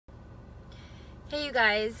Hey you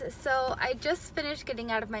guys, so I just finished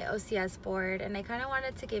getting out of my OCS board and I kind of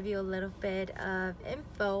wanted to give you a little bit of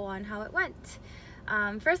info on how it went.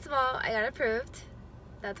 First of all, I got approved.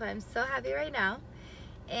 That's why I'm so happy right now.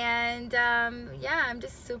 And yeah, I'm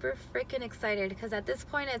just super freaking excited because at this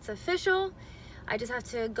point it's official. I just have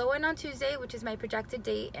to go in on Tuesday, which is my projected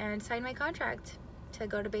date, and sign my contract to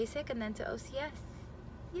go to basic and then to OCS.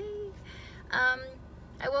 Yay!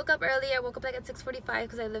 I woke up early. I woke up like at 6:45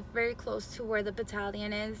 because I live very close to where the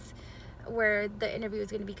battalion is, where the interview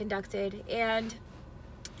is going to be conducted. And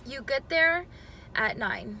you get there at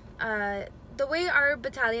 9. The way our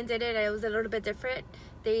battalion did it, it was a little bit different.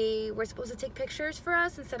 They were supposed to take pictures for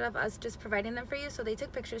us instead of us just providing them for you. So they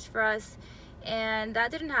took pictures for us, and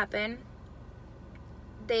that didn't happen.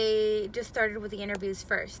 They just started with the interviews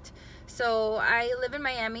first. So I live in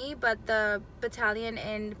Miami, but the battalion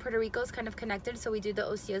in Puerto Rico is kind of connected, so we do the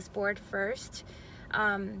OCS board first.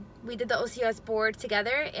 We did the OCS board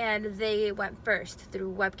together, and they went first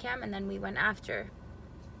through webcam, and then we went after.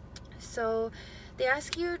 So they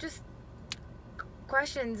ask you just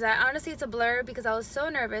questions that honestly it's a blur because I was so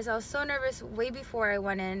nervous. I was so nervous way before I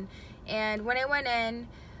went in, and when I went in,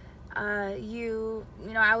 you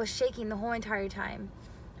know, I was shaking the whole entire time.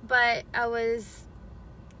 But I was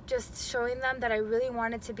just showing them that I really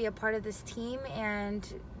wanted to be a part of this team and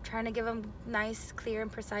trying to give them nice, clear,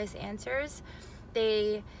 and precise answers.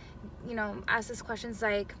 They, you know, asked us questions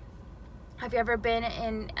like, have you ever been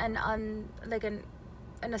in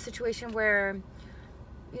a situation where,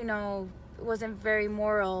 you know, it wasn't very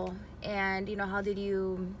moral, and, you know, how did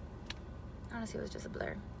you, honestly it was just a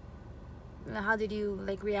blur. How did you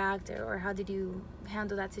like react, or how did you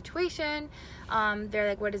handle that situation? They're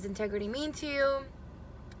like, what does integrity mean to you?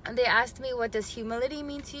 And they asked me, what does humility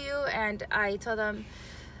mean to you? And I told them,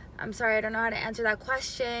 I'm sorry, I don't know how to answer that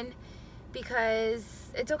question, because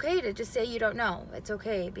it's okay to just say you don't know. It's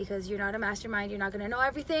okay, because you're not a mastermind, you're not gonna know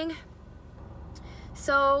everything.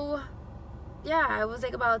 So yeah, it was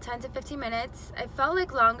like about 10 to 15 minutes. I felt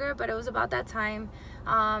like longer, but it was about that time.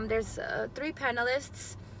 There's 3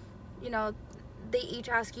 panelists. You know, they each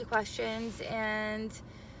ask you questions, and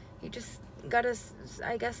you just gotta,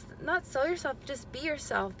 I guess, not sell yourself, just be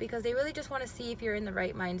yourself, because they really just want to see if you're in the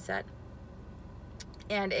right mindset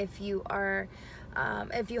and if you are,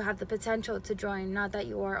 if you have the potential to join, not that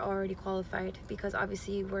you are already qualified, because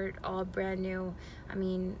obviously we're all brand new. I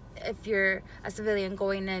mean, if you're a civilian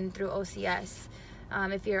going in through OCS,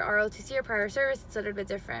 if you're ROTC or prior service, it's a little bit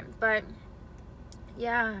different. But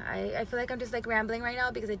yeah, I feel like I'm just like rambling right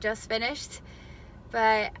now because I just finished,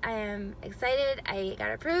 but I am excited. I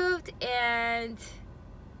got approved, and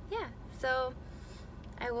yeah, so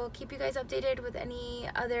I will keep you guys updated with any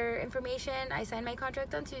other information. I signed my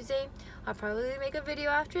contract on Tuesday. I'll probably make a video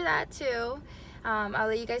after that too. I'll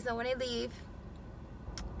let you guys know when I leave,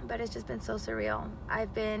 but it's just been so surreal.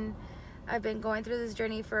 I've been going through this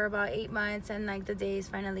journey for about 8 months, and like the day is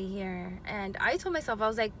finally here. And I told myself, I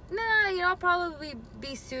was like, nah, you know, I'll probably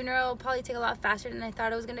be sooner. It'll probably take a lot faster than I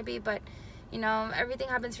thought it was gonna be, but you know, everything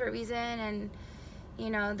happens for a reason, and you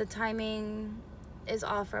know, the timing is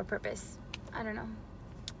all for a purpose. I don't know,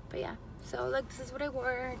 but yeah. So like, this is what I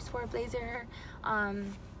wore. I just wore a blazer,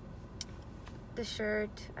 the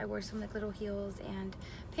shirt. I wore some like little heels and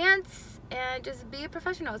pants, and just be a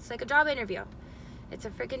professional. It's like a job interview. It's a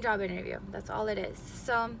freaking job interview. That's all it is.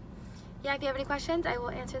 So yeah, if you have any questions, I will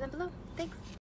answer them below. Thanks.